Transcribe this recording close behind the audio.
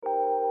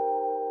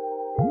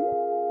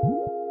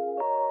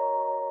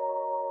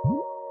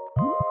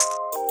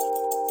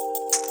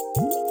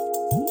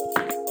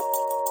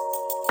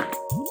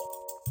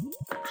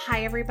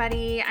Hi,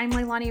 everybody. I'm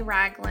Leilani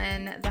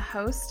Raglin, the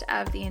host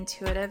of the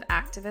Intuitive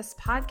Activist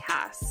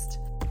podcast.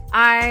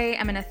 I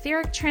am an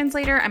etheric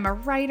translator. I'm a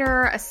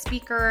writer, a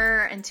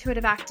speaker,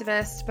 intuitive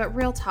activist, but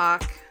real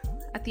talk.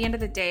 At the end of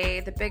the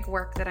day, the big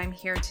work that I'm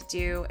here to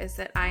do is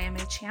that I am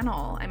a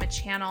channel. I'm a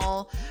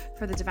channel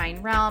for the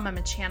divine realm. I'm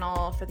a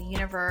channel for the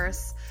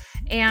universe.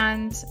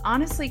 And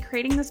honestly,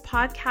 creating this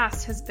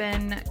podcast has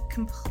been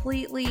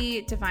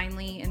completely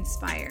divinely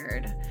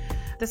inspired.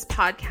 This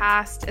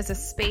podcast is a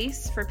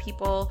space for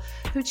people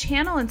who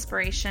channel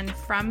inspiration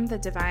from the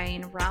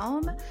divine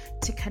realm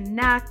to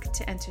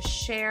connect and to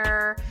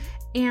share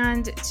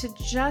and to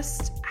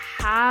just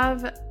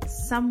have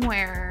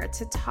somewhere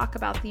to talk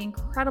about the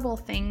incredible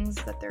things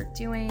that they're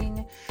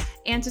doing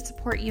and to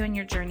support you in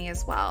your journey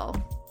as well.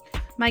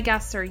 My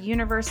guests are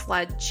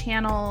universe-led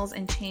channels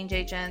and change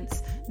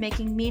agents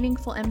making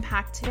meaningful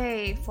impact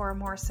today for a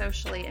more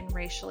socially and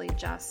racially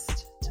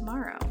just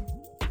tomorrow.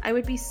 I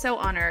would be so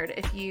honored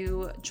if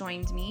you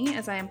joined me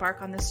as I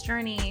embark on this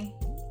journey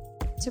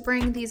to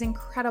bring these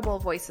incredible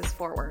voices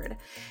forward,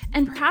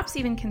 and perhaps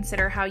even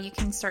consider how you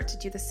can start to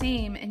do the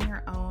same in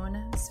your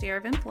own sphere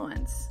of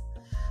influence.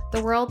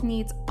 The world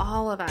needs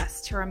all of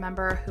us to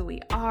remember who we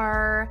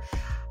are,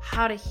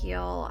 how to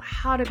heal,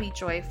 how to be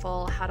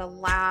joyful, how to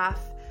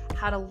laugh,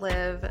 how to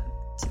live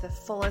to the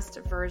fullest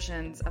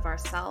versions of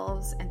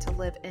ourselves, and to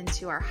live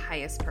into our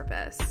highest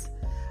purpose.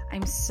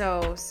 I'm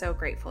so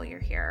grateful you're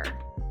here,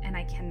 and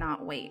I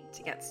cannot wait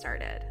to get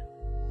started.